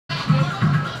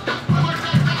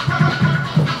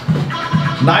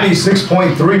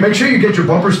96.3. Make sure you get your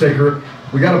bumper sticker.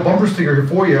 We got a bumper sticker here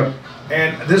for you.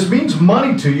 And this means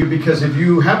money to you because if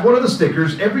you have one of the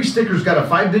stickers, every sticker's got a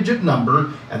 5-digit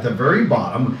number at the very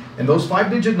bottom. And those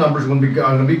 5-digit numbers are going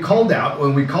to be called out.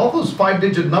 When we call those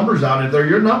 5-digit numbers out, if they're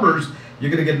your numbers, you're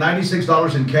going to get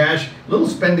 $96 in cash, a little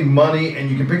spending money, and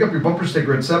you can pick up your bumper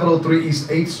sticker at 703 East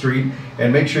 8th Street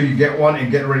and make sure you get one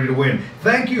and get ready to win.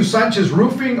 Thank you, Sanchez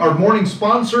Roofing, our morning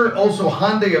sponsor. Also,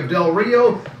 Hyundai of Del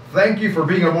Rio. Thank you for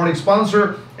being our morning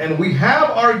sponsor. And we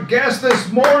have our guest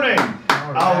this morning.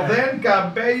 Auden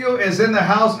Cabello is in the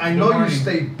house. I know you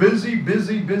stay busy,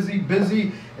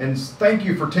 and thank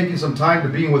you for taking some time to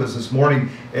being with us this morning.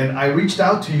 And I reached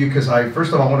out to you because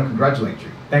first of all, I want to congratulate you.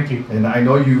 Thank you. And I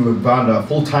know you have gone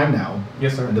full-time now.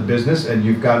 Yes, sir. In the business, and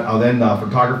you've got Auden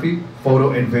photography,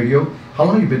 photo, and video. How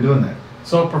long have you been doing that?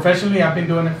 So professionally, I've been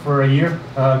doing it for a year.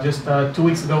 Just 2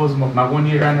 weeks ago was my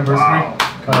 1-year anniversary. Wow.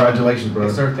 Congratulations, brother.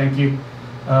 Yes, sir. Thank you.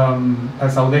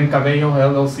 As Auden Cabello,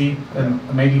 LLC,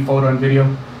 and mainly photo and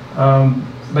video.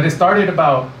 But it started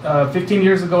about 15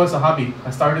 years ago as a hobby.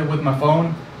 I started with my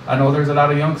phone. I know there's a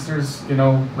lot of youngsters, you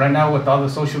know, right now with all the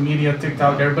social media,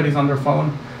 TikTok, everybody's on their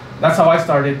phone. That's how I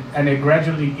started, and it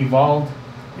gradually evolved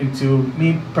into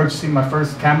me purchasing my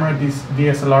first camera, this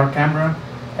DSLR camera.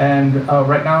 And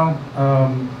right now,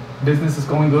 business is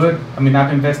going good. I mean,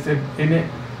 I've invested in it.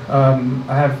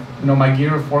 I have, you know, my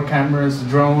gear, 4 cameras,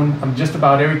 drone, just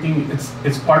about everything.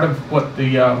 It's part of what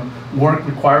the work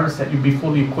requires, that you be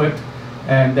fully equipped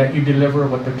and that you deliver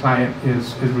what the client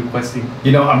is requesting.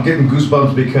 You know, I'm getting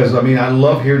goosebumps because, I mean, I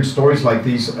love hearing stories like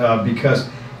these because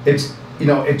it's, you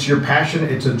know, it's your passion,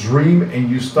 it's a dream, and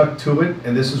you stuck to it,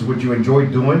 and this is what you enjoy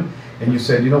doing, and you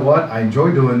said, you know what, I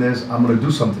enjoy doing this, I'm going to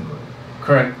do something with it.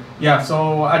 Correct. Yeah,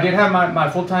 so I did have my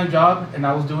full-time job, and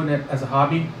I was doing it as a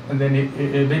hobby, and then it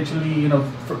eventually, you know,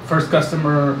 first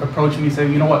customer approached me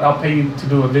saying, you know what, I'll pay you to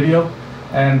do a video,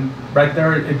 and right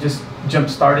there it just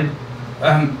jump-started.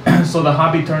 So the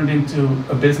hobby turned into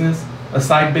a business, a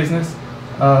side business,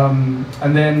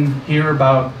 and then here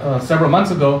about several months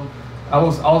ago, I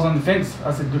was on the fence.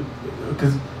 I said,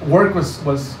 because work was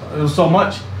so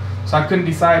much, so I couldn't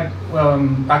decide.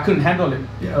 I couldn't handle it.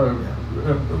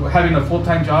 Having a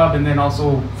full-time job and then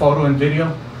also photo and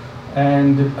video,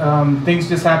 and things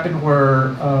just happened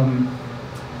where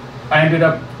I ended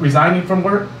up resigning from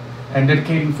work and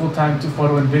dedicating full-time to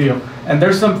photo and video. And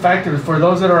there's some factors for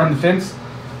those that are on the fence.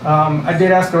 I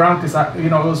did ask around because you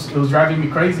know, it was driving me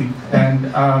crazy.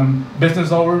 And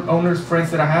business owners, friends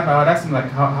that I have, I would ask them, like,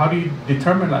 how do you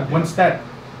determine, like, when's that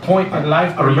point in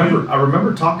life? I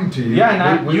remember talking to you.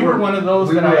 Yeah, and you were one of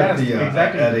those that I asked.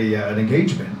 Exactly. At an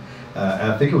engagement.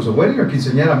 I think it was a wedding or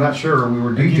quinceañera, I'm not sure. We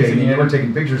were DJing and you were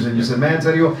taking pictures, and you said, man,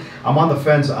 Sergio, I'm on the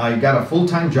fence. I got a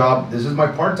full-time job. This is my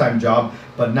part-time job.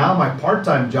 But now my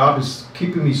part-time job is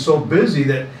keeping me so busy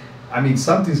that, I mean,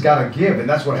 something's got to give. And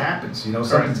that's what happens. You know,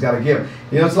 something's got to give.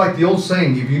 You know, it's like the old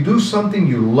saying, if you do something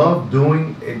you love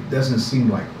doing, it doesn't seem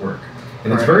like work.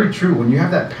 And it's very true. When you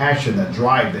have that passion, that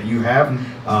drive that you have,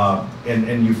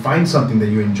 and you find something that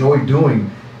you enjoy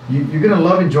doing, you're gonna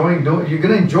love enjoying doing. You're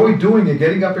gonna enjoy doing it,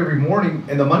 getting up every morning,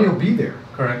 and the money will be there.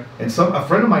 Correct. And a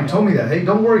friend of mine told me that. Hey,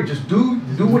 don't worry, just do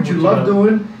what you love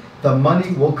doing. The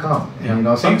money will come. And, you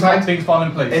know, sometimes things fall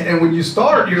in place. And when you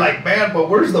start, you're like, man, but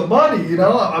where's the money? You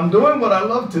know, I'm doing what I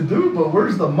love to do, but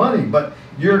where's the money? But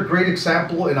you're a great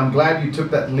example, and I'm glad you took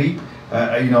that leap.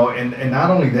 You know, and not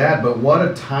only that, but what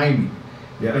a timing.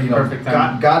 Yeah, you know, perfect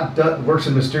timing. God works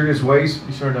in mysterious ways.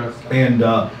 He sure does. And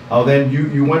then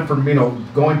you went from, you know,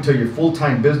 going to your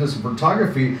full-time business in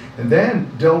photography, and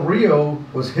then Del Rio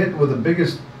was hit with the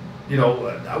biggest, you know,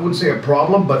 I wouldn't say a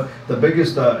problem, but the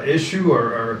biggest issue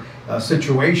or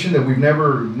situation that we've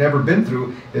never been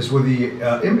through is with the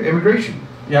immigration.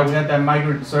 Yeah, we had that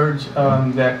migrant surge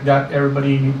that got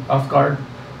everybody off guard.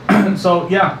 So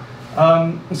yeah.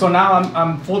 So now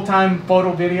I'm full-time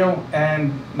photo video,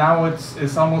 and now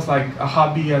it's almost like a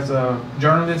hobby as a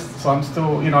journalist. So I'm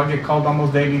still, you know, I get called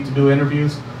almost daily to do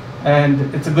interviews,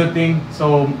 and it's a good thing.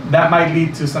 So that might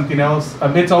lead to something else.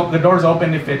 The door's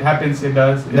open. If it happens, it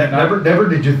does. Never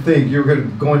did you think you were going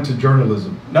to go into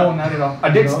journalism? No, not at all. I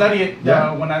did study it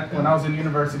when I was in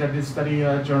university. I did study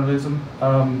journalism.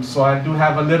 So I do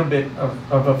have a little bit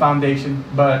of a foundation,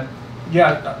 but.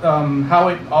 Yeah, how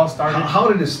it all started. How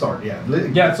did it start? Yeah.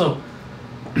 Yeah, so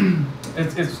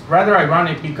it's rather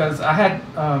ironic because I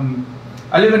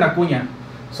live in Acuña,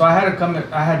 so I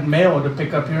had mail to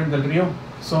pick up here in Del Rio.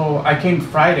 So I came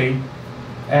Friday,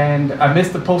 and I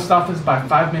missed the post office by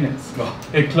 5 minutes. Oh.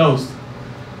 It closed,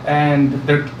 and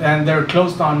they're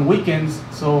closed on weekends.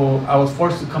 So I was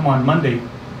forced to come on Monday.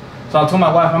 So I told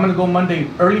my wife I'm gonna go Monday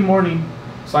early morning,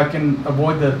 so I can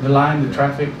avoid the line, the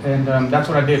traffic, and that's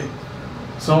what I did.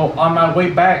 So on my way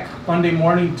back Monday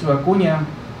morning to Acuña,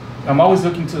 I'm always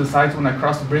looking to the sides when I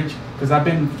cross the bridge, because I've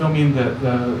been filming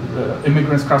the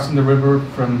immigrants crossing the river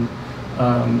from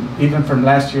even from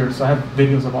last year, so I have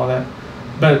videos of all that.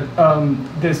 But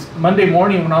this Monday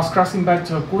morning when I was crossing back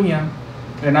to Acuña,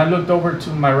 and I looked over to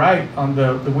my right on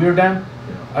the weir dam,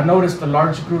 I noticed a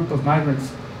large group of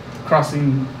migrants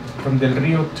crossing from Del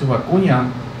Rio to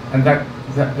Acuña, and that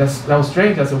was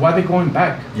strange. I said, why are they going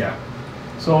back? Yeah.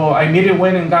 So I immediately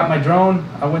went and got my drone.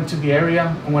 I went to the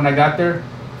area, and when I got there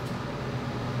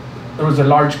was a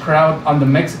large crowd on the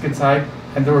Mexican side,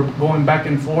 and they were going back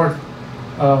and forth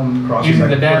using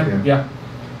the dam. Yeah.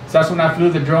 So that's when I flew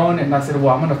the drone, and I said,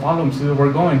 well, I'm going to follow them, see where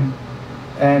we're going.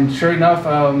 And sure enough,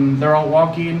 they're all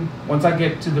walking. Once I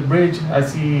get to the bridge, I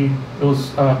see it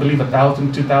was, I believe,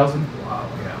 1,000, 2,000. Wow,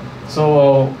 yeah.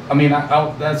 So, I mean,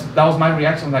 that was my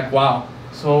reaction, like, wow.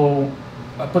 So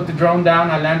I put the drone down,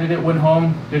 I landed it, went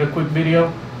home, did a quick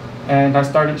video, and I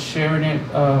started sharing it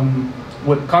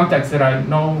with contacts that I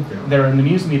know that are in the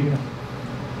news media.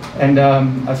 And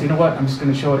I said, you know what, I'm just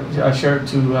going to share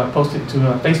it post it to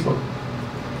Facebook.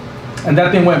 And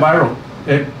that thing went viral.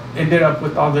 It ended up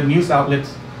with all the news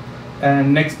outlets,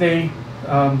 and next day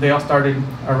they all started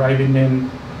arriving in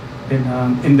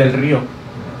Del Rio.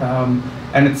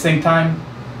 And at the same time,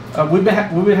 we've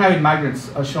been having migrants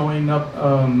showing up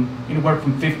anywhere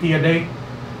from 50 a day,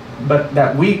 but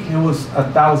that week it was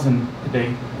 1,000 a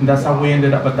day, and that's how we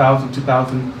ended up 1,000,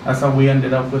 2,000. That's how we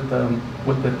ended up with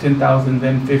the 10,000,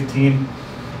 then 15.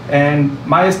 And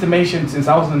my estimation, since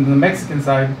I was on the Mexican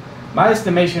side, my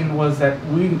estimation was that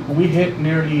we hit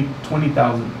nearly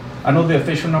 20,000. I know the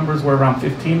official numbers were around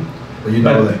 15. But you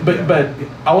know that. But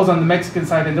I was on the Mexican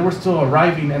side, and they were still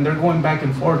arriving, and they're going back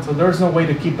and forth. So there's no way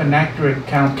to keep an accurate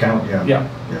count. Yeah.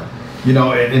 You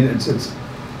know, and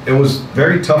it was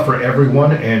very tough for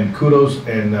everyone. And kudos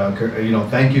and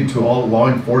thank you to all law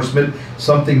enforcement.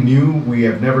 Something new. We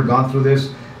have never gone through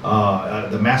this.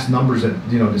 The mass numbers that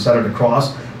decided to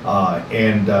cross.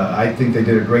 I think they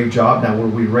did a great job. Now, were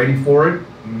we ready for it?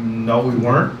 No, we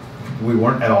weren't. We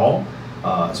weren't at all.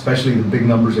 Especially the big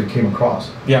numbers that came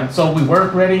across. Yeah, so we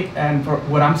weren't ready, and for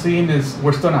what I'm seeing is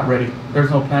we're still not ready. There's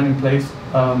no plan in place.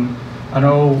 I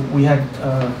know we had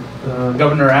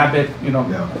Governor Abbott,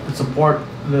 support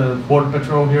the Border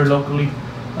Patrol here locally.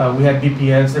 We had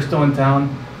DPS, they're still in town,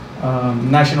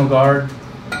 National Guard,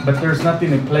 but there's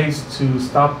nothing in place to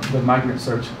stop the migrant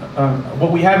surge.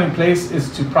 What we have in place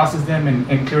is to process them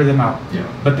and clear them out. Yeah.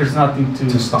 But there's nothing to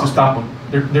stop them.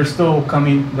 They're still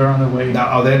coming. They're on their way.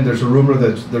 Now, then there's a rumor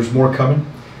that there's more coming.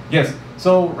 Yes.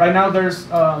 So right now there's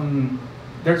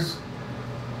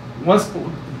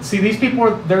these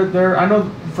people. They're. I know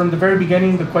from the very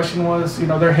beginning the question was,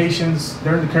 they're Haitians.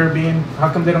 They're in the Caribbean. How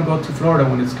come they don't go to Florida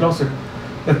when it's closer?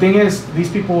 The thing is, these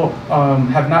people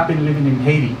have not been living in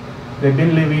Haiti. They've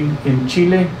been living in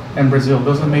Chile and Brazil.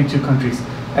 Those are the main two countries.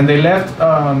 And they left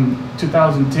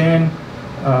 2010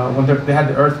 when they had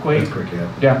the earthquake.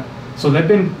 Yeah. So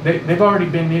they've already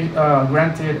been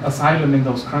granted asylum in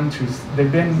those countries.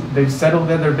 They've settled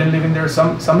there. They've been living there.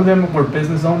 Some of them were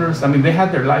business owners. I mean, they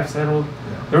had their life settled.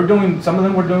 Yeah. Some of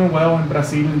them were doing well in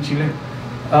Brazil and Chile.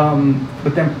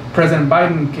 But then President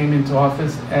Biden came into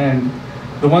office, and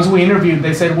the ones we interviewed,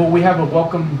 they said, well, we have a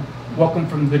welcome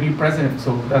from the new president,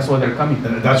 so that's why they're coming.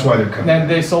 And that's why they're coming. And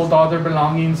they sold all their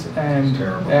belongings, and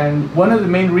one of the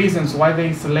main reasons why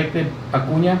they selected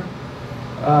Acuña,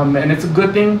 and it's a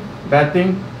good thing, bad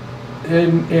thing.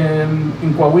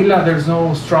 In Coahuila, there's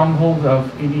no stronghold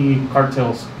of any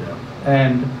cartels. Yeah.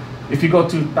 And if you go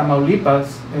to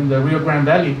Tamaulipas in the Rio Grande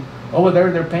Valley, over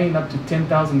there they're paying up to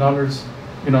 $10,000,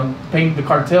 paying the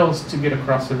cartels to get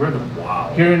across the river.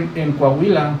 Wow. Here in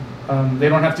Coahuila, they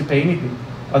don't have to pay anything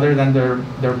other than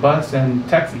their bus and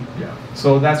taxi. Yeah.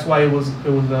 So that's why it was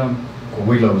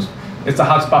Coahuila it's a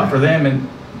hot spot for them, and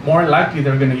more likely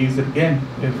they're going to use it again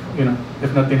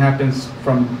if nothing happens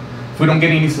if we don't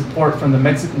get any support from the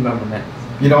Mexican government.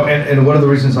 And one of the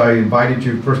reasons I invited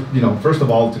you first of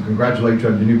all to congratulate you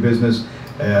on your new business,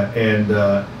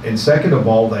 and second of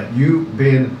all that you've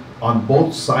been on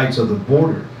both sides of the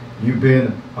border. You've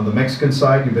been on the Mexican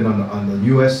side, you've been on the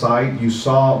U.S. side. You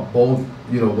saw both.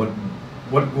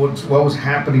 What was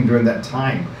happening during that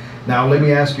time. Now let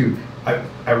me ask you.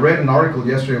 I read an article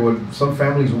yesterday where some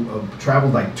families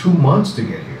traveled like 2 months to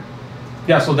get here.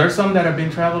 Yeah, so there's some that have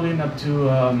been traveling up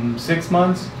to 6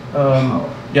 months.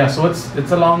 Yeah, so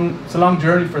it's a long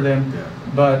journey for them. Yeah.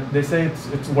 But they say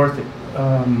it's worth it.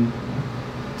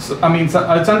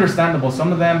 It's understandable.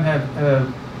 Some of them have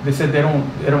they said they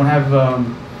don't have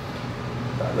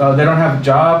they don't have a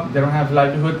job, they don't have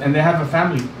livelihood, and they have a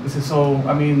family. This is so,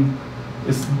 I mean,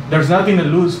 there's nothing to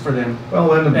lose for them.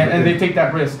 Well, and they take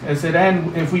that risk. I said,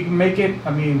 and if we can make it,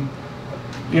 I mean,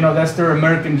 you know, that's their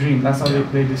American dream. That's how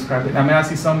they describe it. I mean, I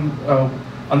see some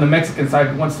on the Mexican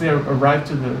side, once they arrive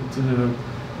to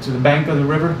the bank of the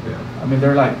river, I mean,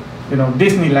 they're like, you know,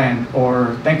 Disneyland,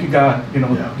 or thank you God, you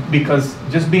know, because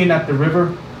just being at the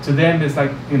river to them is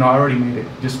like, you know, I already made it.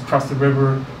 Just cross the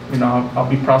river, you know, I'll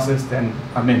be processed and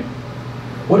I'm in.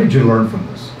 What did you learn from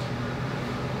this?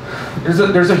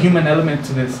 There's a human element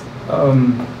to this.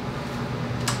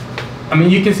 I mean,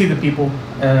 you can see the people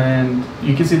and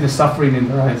you can see the suffering in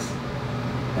their eyes,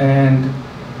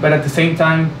 but at the same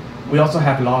time, we also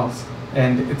have laws,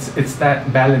 and it's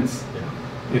that balance.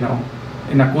 You know,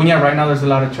 in Acuña right now, there's a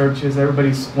lot of churches.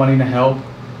 Everybody's wanting to help,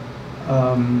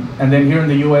 and then here in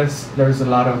the U.S., there's a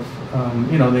lot of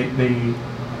you know, they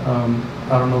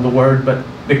I don't know the word, but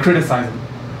they criticize them.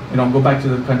 You know, go back to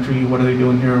the country. What are they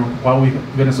doing here? Why are we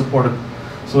going to support them?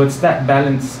 So it's that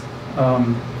balance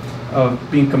of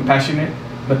being compassionate,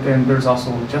 but then there's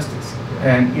also justice.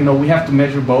 And you know, we have to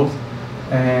measure both.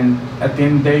 And at the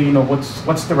end of the day, you know,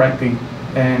 what's the right thing?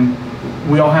 And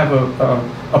we all have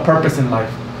a purpose in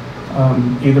life.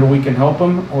 Either we can help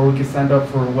them, or we can stand up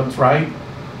for what's right.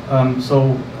 And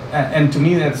to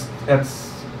me, that's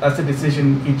a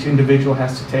decision each individual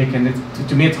has to take, and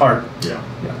to me, it's hard. Yeah.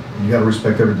 You got to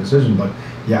respect every decision, but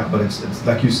it's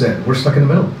like you said, we're stuck in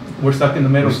the middle. We're stuck in the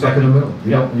middle. We're stuck in the middle.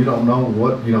 You don't know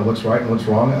what's right and what's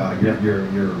wrong.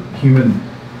 You're human.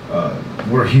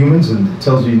 We're humans, and it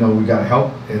tells you, you know, we got to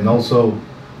help, and also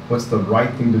what's the right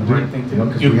thing to do. You know,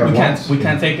 because we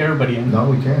can't take everybody in.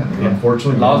 No, we can't.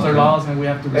 Unfortunately, laws are laws, and we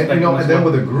have to respect. And you know, and then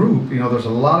with a group, you know, there's a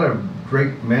lot of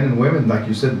great men and women, like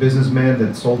you said, businessmen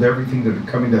that sold everything, that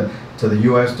are coming to the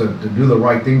U.S. to do the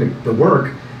right thing, to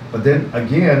work. But then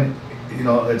again, you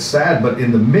know, it's sad, but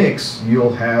in the mix,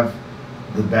 you'll have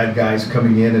the bad guys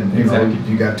coming in, and you know,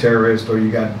 you got terrorists, or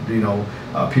you got, you know,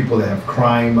 people that have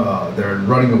crime, they're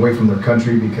running away from their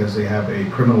country because they have a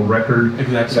criminal record,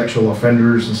 sexual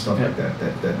offenders and stuff like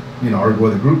that you know, are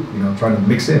with a group, you know, trying to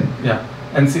mix in. Yeah,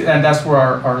 and that's where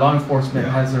our law enforcement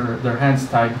has their hands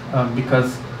tied,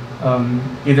 because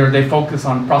either they focus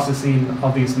on processing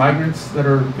all these migrants that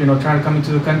are, you know, trying to come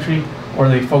into the country, or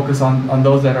they focus on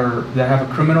those that have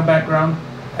a criminal background,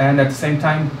 and at the same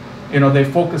time, you know, they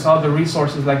focus all the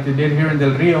resources like they did here in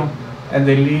Del Rio, and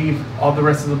they leave all the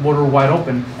rest of the border wide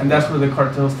open, and that's where the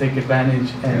cartels take advantage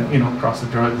and you know, cross the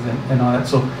drugs and all that.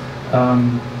 So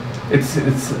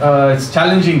it's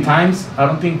challenging times. I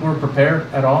don't think we're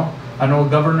prepared at all. I know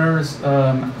governors,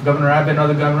 Governor Abbott and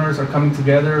other governors are coming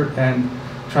together and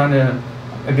trying to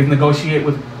negotiate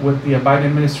with the Biden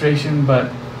administration, but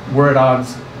we're at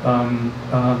odds.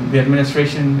 The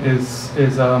administration is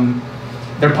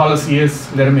their policy is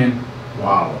let them in.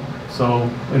 Wow. So,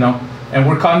 you know, and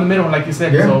we're caught in the middle, like you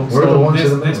said. Yeah, so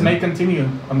this may continue.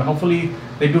 Hopefully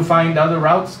they do find other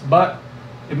routes, but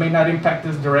it may not impact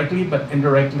us directly, but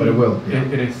indirectly. But it will. Yeah.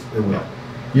 It is. It will.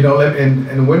 You know,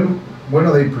 and when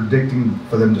are they predicting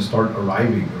for them to start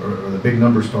arriving, or the big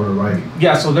numbers start arriving?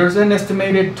 Yeah, so there's an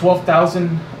estimated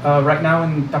 12,000 right now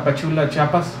in Tapachula,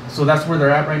 Chiapas. So that's where they're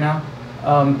at right now.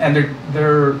 And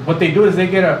they're what they do is they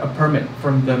get a permit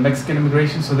from the Mexican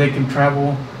immigration, so they can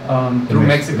travel through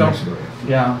Mexico.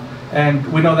 Yeah, and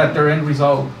we know that their end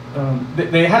result,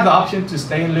 they have the option to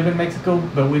stay and live in Mexico,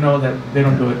 but we know that they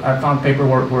don't do it. I found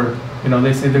paperwork where, you know,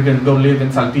 they say they're going to go live in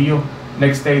Saltillo.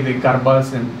 Next day they got a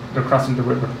bus and they're crossing the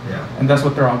river. Yeah. And that's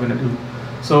what they're all going to do.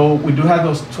 So we do have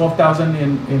those 12,000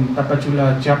 in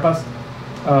Tapachula, Chiapas.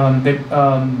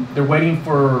 They're waiting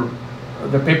for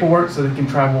the paperwork so they can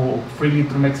travel freely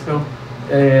through Mexico.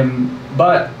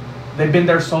 But they've been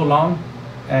there so long,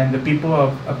 and the people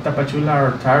of Tapachula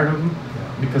are tired of them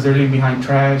because they're leaving behind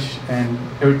trash and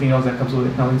everything else that comes with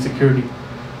it, now insecurity.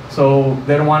 So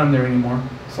they don't want them there anymore.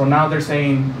 So now they're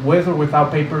saying, with or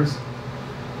without papers,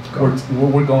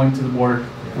 we're going to the border.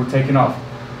 We're taking off.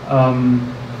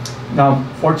 Now,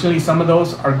 fortunately, some of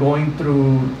those are going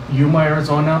through Yuma,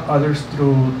 Arizona, others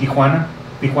through Tijuana.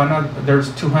 Tijuana,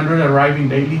 there's 200 arriving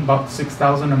daily, about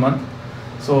 6,000 a month.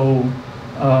 So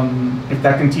if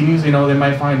that continues, you know, they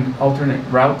might find alternate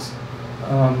routes.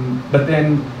 But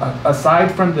then,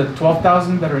 aside from the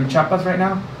 12,000 that are in Chiapas right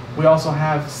now, we also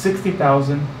have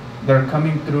 60,000 that are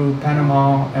coming through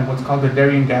Panama and what's called the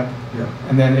Darien Gap. Yeah.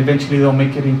 And then eventually they'll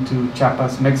make it into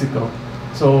Chiapas, Mexico.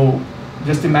 So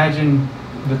just imagine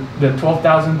the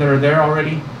 12,000 that are there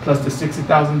already, plus the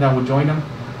 60,000 that will join them.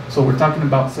 So we're talking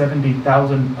about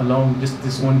 70,000 alone, just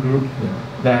this one group,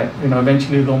 that, you know,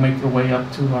 eventually they'll make their way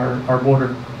up to our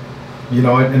border. You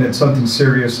know, and it's something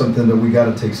serious, something that we got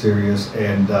to take serious.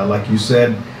 And like you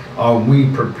said, are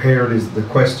we prepared is the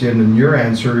question, and your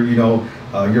answer, you know,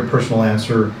 your personal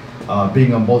answer,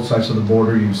 being on both sides of the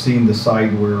border, you've seen the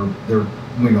side where they're,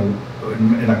 you know,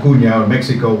 in Acuña,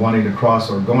 Mexico, wanting to cross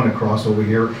or going across over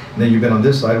here, and then you've been on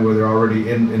this side where they're already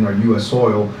in our U.S.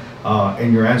 soil,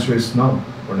 and your answer is no,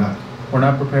 we're not. We're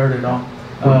not prepared at all.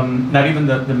 Not even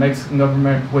the Mexican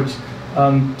government, which,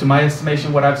 to my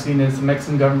estimation, what I've seen is the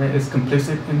Mexican government is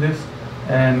complicit in this,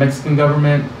 and Mexican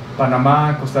government,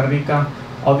 Panama, Costa Rica,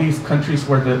 all these countries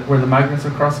where the migrants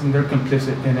are crossing, they're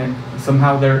complicit in it.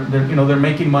 Somehow they're you know, they're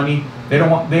making money. They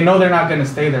know they're not going to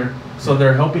stay there, so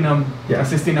they're helping them,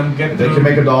 assisting them get through. They can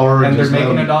make a dollar, and they're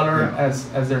making a dollar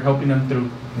as they're helping them through.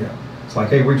 Yeah. It's like,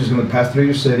 hey, we're just going to pass through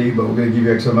your city, but we're going to give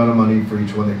you X amount of money for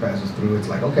each one that passes through. It's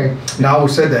like, okay. Now, I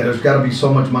always said that there's got to be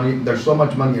so much money. There's so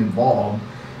much money involved,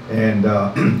 and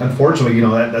unfortunately, you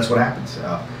know, that's what happens.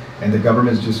 And the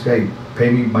government's just, hey, pay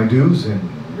me my dues, and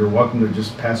you're welcome to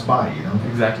just pass by. You know.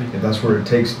 Exactly. If that's where it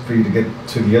takes for you to get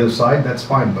to the other side, that's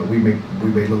fine. But we made a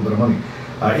little bit of money.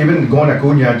 Even going to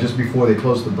Acuña just before they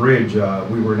closed the bridge,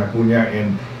 we were in Acuña,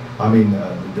 and I mean,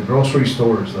 the grocery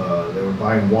stores, they were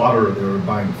buying water, they were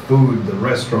buying food, the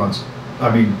restaurants,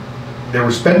 I mean, they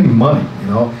were spending money, you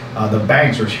know. The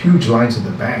banks, there's huge lines at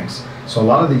the banks. So a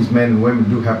lot of these men and women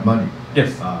do have money.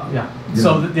 Yes, yeah.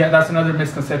 So that's another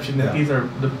misconception, that these are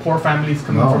the poor families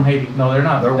coming from Haiti. No, they're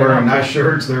not. They're wearing nice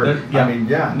shirts, I mean,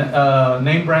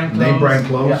 name brand clothes. Name brand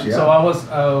clothes, yeah. So I was,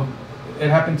 it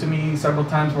happened to me several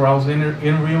times where I was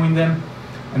interviewing them,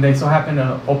 and they so happened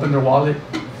to open their wallet.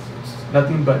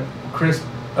 Nothing but crisp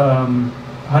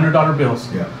 $100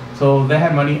 bills. Yeah. So they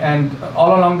had money, and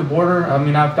all along the border, I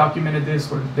mean, I've documented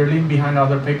this, where they're leaving behind all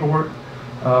their paperwork,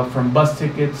 from bus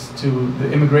tickets to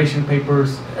the immigration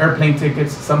papers, airplane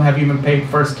tickets. Some have even paid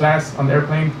first class on the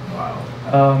airplane.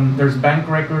 Wow. There's bank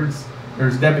records,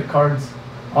 there's debit cards,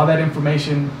 all that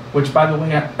information, which, by the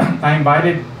way, I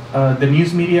invited the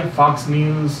news media, Fox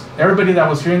News, everybody that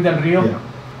was here in Del Rio. Yeah.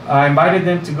 I invited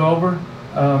them to go over,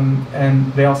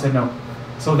 and they all said no.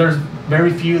 So there's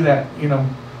very few that, you know,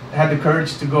 had the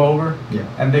courage to go over,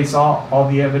 and they saw all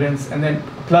the evidence, and then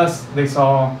plus they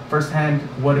saw firsthand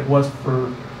what it was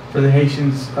for the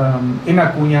Haitians in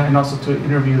Acuña, and also to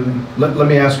interview them. Let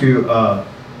me ask you,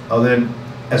 then,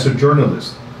 as a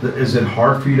journalist, is it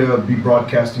hard for you to be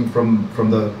broadcasting from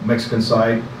the Mexican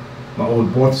side,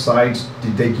 both sides?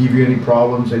 Did they give you any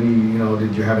problems? Any, you know,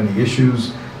 did you have any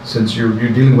issues since you're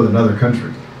dealing with another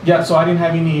country? Yeah, so I didn't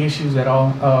have any issues at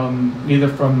all, neither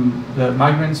from the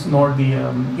migrants nor the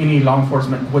any law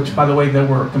enforcement, which, by the way, they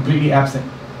were completely absent.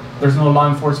 There's no law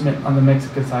enforcement on the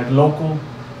Mexican side, local,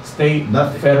 state,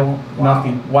 federal,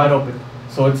 nothing, wide open.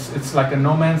 So it's like a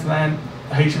no man's land.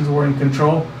 Haitians were in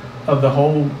control of the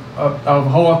whole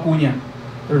Acuña.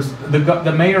 There's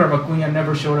the mayor of Acuña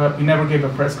never showed up. He never gave a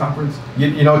press conference.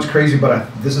 You know, it's crazy, but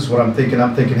this is what I'm thinking.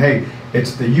 I'm thinking, hey,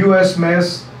 it's the U.S.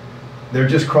 mess. They're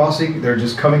just crossing. They're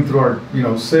just coming through our, you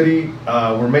know, city.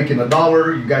 We're making a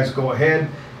dollar. You guys go ahead,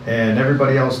 and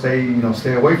everybody else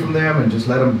stay away from them and just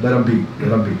let them be.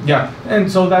 Yeah, and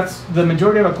so that's the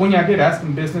majority of Acuña. I did ask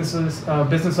them,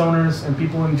 business owners and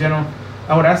people in general.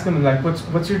 I would ask them, like,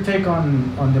 what's your take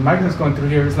on the migrants going through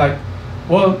here? It's like,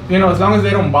 well, you know, as long as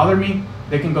they don't bother me,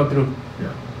 they can go through.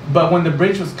 Yeah. But when the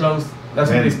bridge was closed, that's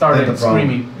when they started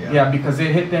screaming. Yeah, because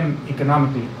it hit them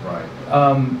economically. Right.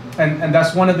 And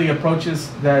that's one of the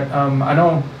approaches that I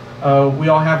know we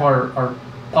all have our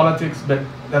politics, but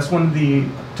that's one of the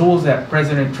tools that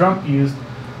President Trump used,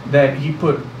 that he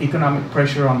put economic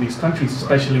pressure on these countries,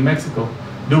 especially Mexico.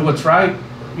 Do what's right,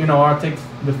 you know, or take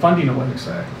the funding away.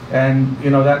 Exactly. And, you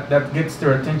know, that gets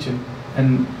their attention.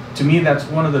 And to me, that's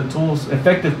one of the tools,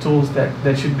 effective tools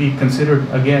that should be considered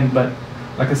again. But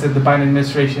like I said, the Biden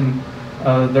administration,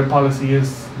 their policy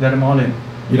is let them all in.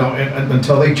 You know, and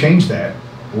until they change that,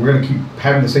 we're going to keep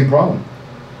having the same problem.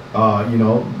 You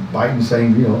know, Biden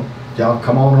saying, you know, y'all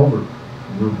come on over.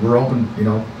 We're open, you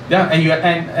know. Yeah,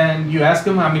 and you ask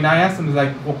him. I mean, I asked him,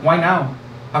 like, well, why now?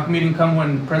 How come you didn't come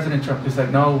when President Trump? He's like,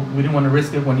 no, we didn't want to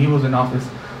risk it when he was in office.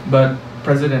 But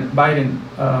President Biden,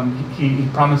 he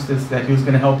promised us that he was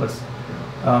going to help us.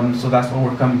 So that's why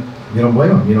we're coming. You don't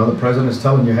blame him. You know, the president is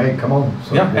telling you, hey, come on.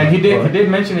 So, yeah, and he did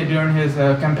mention it during his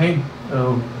campaign.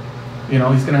 You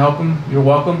know, he's going to help them. You're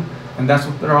welcome. And that's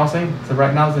what they're all saying. So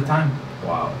right now is the time.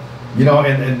 Wow. You know,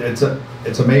 and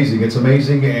it's amazing. It's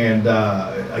amazing. And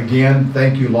again,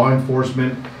 thank you, law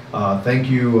enforcement. Thank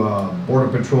you, Border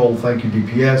Patrol. Thank you,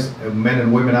 DPS. Men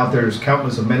and women out there. There's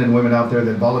countless of men and women out there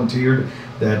that volunteered.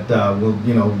 That will,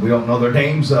 you know, we don't know their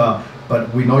names,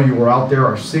 but we know you were out there.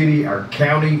 Our city, our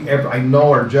county, I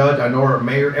know our judge, I know our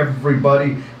mayor,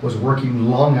 everybody was working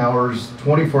long hours,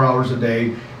 24 hours a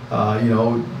day,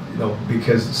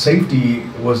 because safety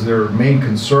was their main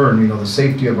concern, the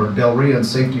safety of our Del Rio and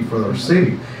safety for our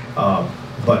city.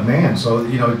 But man, so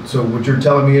what you're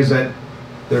telling me is that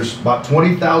there's about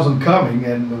 20,000 coming,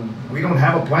 and we don't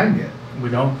have a plan yet. We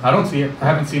don't. I don't see it. I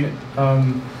haven't seen it.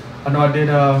 I know I did.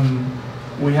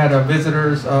 We had a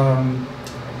visitors.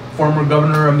 Former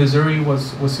governor of Missouri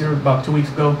was here about 2 weeks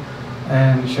ago,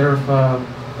 and Sheriff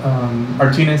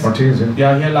Martinez. Martinez,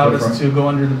 yeah, he allowed us to go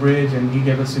under the bridge, and he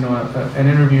gave us, an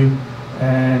interview,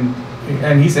 and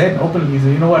he said openly, he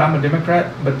said, you know what, I'm a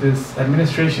Democrat, but this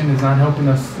administration is not helping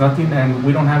us nothing, and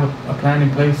we don't have a plan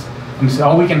in place. And so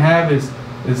all we can have is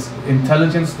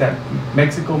intelligence that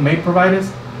Mexico may provide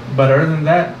us, but other than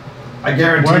that, I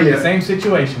guarantee we're in you, the same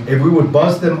situation. If we would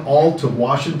bus them all to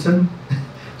Washington,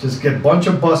 just get a bunch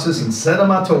of buses and send them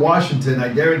out to Washington, I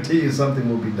guarantee you something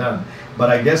will be done.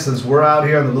 But I guess since we're out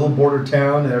here in the little border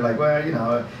town, they're like,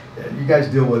 well, you guys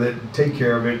deal with it, take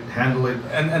care of it, handle it.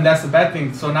 And that's the bad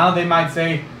thing. So now they might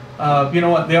say, you know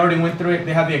what, they already went through it,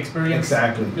 they have the experience.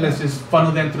 Exactly. Let's just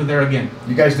funnel them through there again.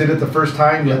 You guys did it the first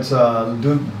time, let's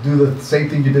do the same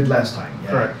thing you did last time. Yeah.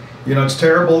 Correct. It's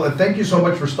terrible. And thank you so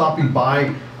much for stopping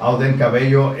by, Auden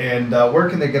Cabello. And where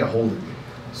can they get a hold of you?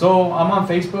 So I'm on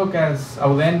Facebook as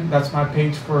Auden. That's my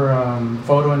page for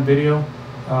photo and video.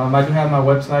 I do have my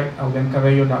website,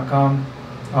 audencabello.com.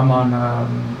 I'm on,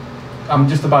 I'm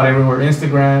just about everywhere.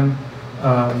 Instagram,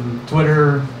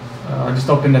 Twitter. I just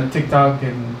opened a TikTok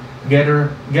and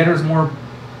Getter. Getter's more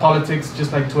politics,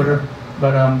 just like Twitter.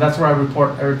 But that's where I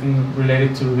report everything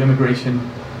related to immigration.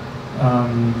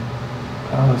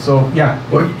 So yeah.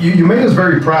 Well, you made us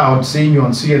very proud seeing you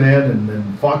on CNN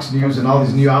and Fox News and all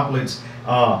these new outlets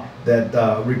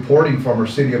that reporting from our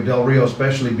city of Del Rio,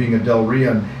 especially being a Del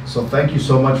Rioan. So thank you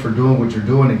so much for doing what you're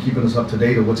doing and keeping us up to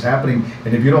date of what's happening.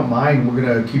 And if you don't mind, we're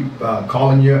gonna keep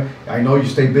calling you. I know you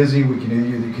stay busy. You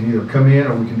can either come in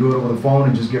or we can do it over the phone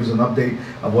and just give us an update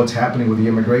of what's happening with the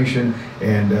immigration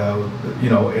and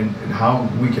and how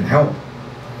we can help.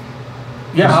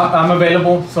 Yeah, I'm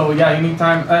available. So yeah,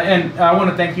 anytime. And I want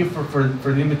to thank you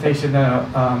for the invitation.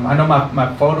 I know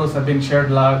my photos have been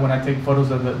shared a lot when I take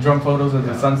photos of the drone photos of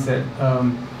the sunset,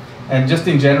 and just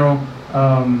in general.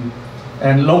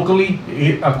 And locally,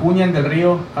 Acuña and Del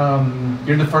Rio,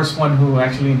 you're the first one who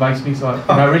actually invites me, so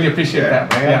I really appreciate that.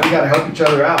 Man, yeah. We got to help each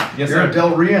other out. Yes, you're sir. a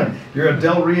Del Rioan. You're a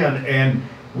Del Rioan, and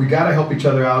we got to help each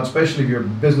other out, especially if you're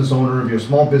a business owner, if you're a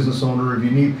small business owner, if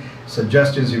you need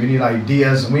suggestions, if you need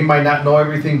ideas. We might not know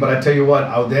everything, but I tell you what,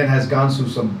 Auden has gone through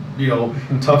some,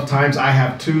 tough times. I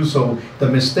have too. So the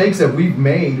mistakes that we've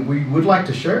made, we would like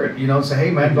to share it, say,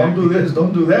 hey man, don't do this,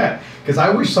 don't do that. Because I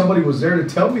wish somebody was there to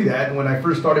tell me that when I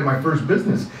first started my first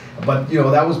business. But,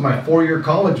 that was my 4-year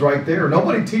college right there.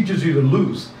 Nobody teaches you to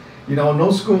lose.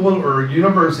 No school or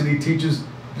university teaches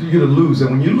you to lose. And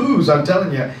when you lose, I'm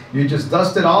telling you, you just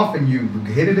dust it off and you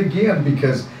hit it again,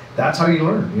 because that's how you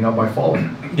learn, by falling.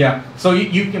 Yeah. So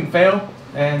you can fail,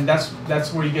 and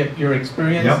that's where you get your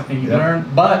experience and you learn.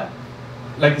 But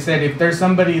like I said, if there's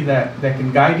somebody that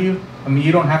can guide you,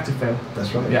 you don't have to fail.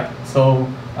 That's right. Yeah. So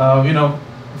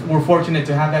we're fortunate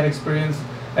to have that experience,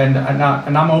 and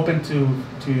I'm open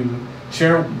to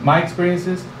share my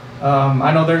experiences.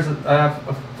 I know I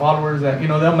have followers that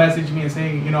they'll message me and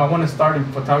say, I want to start in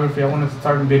photography, I want to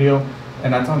start in video.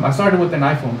 And I told them, I started with an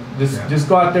iPhone. Just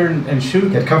go out there and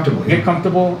shoot. Get comfortable. Get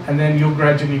comfortable, and then you'll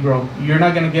gradually grow. You're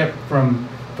not going to get from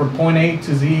point A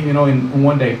to Z, in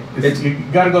one day. You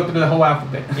got to go through the whole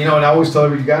alphabet. And I always tell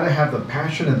everybody, you got to have the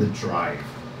passion and the drive.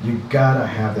 You got to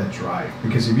have that drive.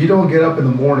 Because if you don't get up in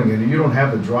the morning and you don't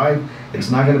have the drive,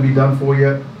 it's not going to be done for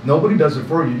you. Nobody does it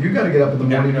for you. You got to get up in the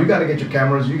morning. You got to get your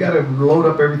cameras. You got to load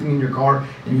up everything in your car,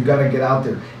 and you got to get out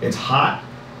there. It's hot.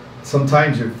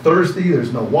 Sometimes you're thirsty,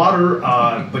 there's no water,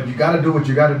 but you got to do what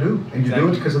you got to do, and you do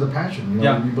it because of the passion.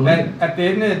 You believe it. At the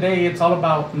end of the day, it's all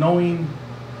about knowing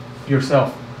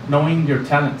yourself, knowing your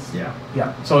talents.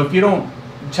 Yeah. So if you don't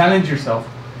challenge yourself,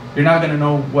 you're not going to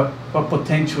know what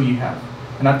potential you have,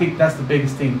 and I think that's the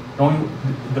biggest thing: knowing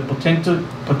the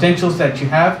potentials that you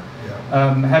have,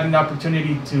 having the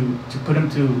opportunity to put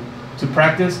them to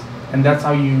practice, and that's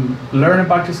how you learn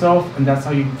about yourself, and that's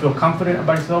how you feel confident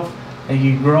about yourself. And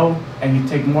you grow, and you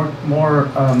take more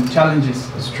challenges.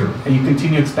 That's true. And you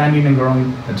continue expanding and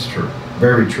growing. That's true.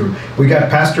 Very true. We got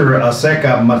Pastor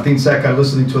Martin Seca,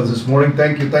 listening to us this morning.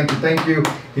 Thank you.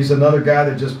 He's another guy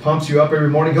that just pumps you up every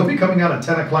morning. He'll be coming out at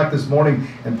 10 o'clock this morning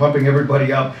and pumping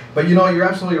everybody up. But you're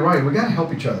absolutely right. We got to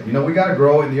help each other. We got to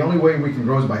grow, and the only way we can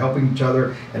grow is by helping each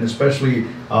other, and especially,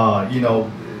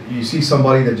 you see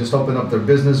somebody that just opened up their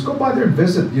business, go by there and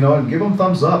visit, you know, and give them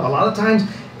thumbs up. A lot of times,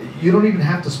 you don't even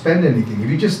have to spend anything. If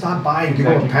you just stop by and give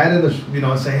them a pat in the, you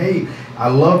know, and say, hey, I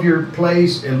love your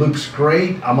place. It looks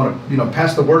great. I'm gonna, you know,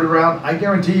 pass the word around. I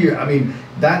guarantee you, I mean,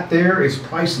 that there is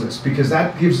priceless, because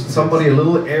that gives somebody a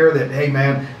little air that, hey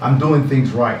man, I'm doing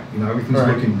things right. You know, everything's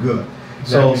looking good.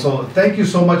 Exactly. So thank you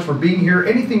so much for being here.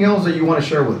 Anything else that you want to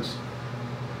share with us?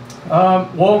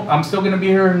 Well, I'm still going to be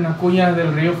here in Acuña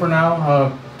del Rio for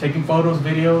now, taking photos,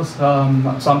 videos.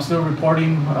 So I'm still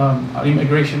reporting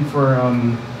immigration for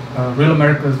Real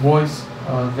America's Voice.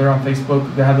 They're on Facebook.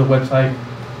 They have the website.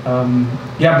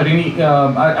 Yeah, but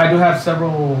I do have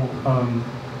several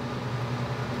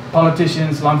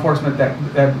politicians, law enforcement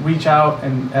that reach out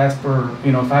and ask for,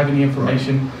 you know, if I have any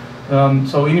information.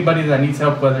 So anybody that needs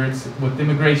help, whether it's with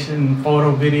immigration,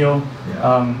 photo, video,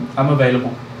 I'm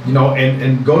available. You know,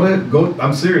 and go.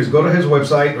 I'm serious. Go to his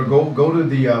website or go to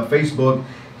the Facebook.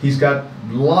 He's got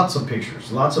lots of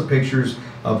pictures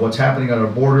of what's happening on our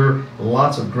border.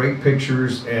 Lots of great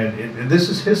pictures, and this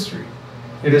is history.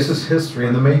 This is history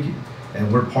in the making,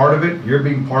 and we're part of it. You're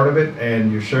being part of it,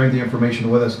 and you're sharing the information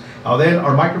with us. Then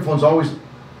our microphone's always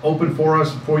open for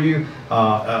you.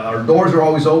 Our doors are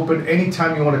always open.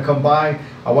 Anytime you want to come by,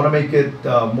 I want to make it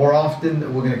more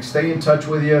often. We're going to stay in touch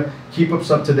with you, keep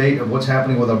us up to date of what's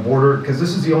happening with our border, because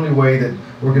this is the only way that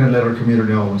we're going to let our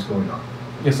community know what's going on.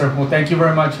 Yes, sir. Well, thank you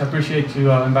very much. I appreciate you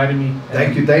inviting me.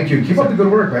 Thank you. Keep up the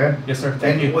good work, man. Yes, sir.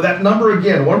 Thank you. Well, that number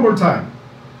again, one more time.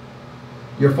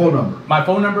 Your phone number. My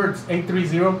phone number is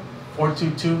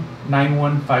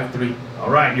 830-422-9153.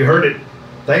 All right, you heard it.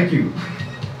 Thank you.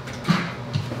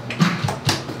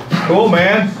 Cool,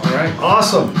 man. All right.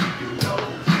 Awesome.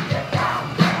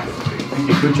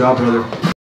 Good job, brother.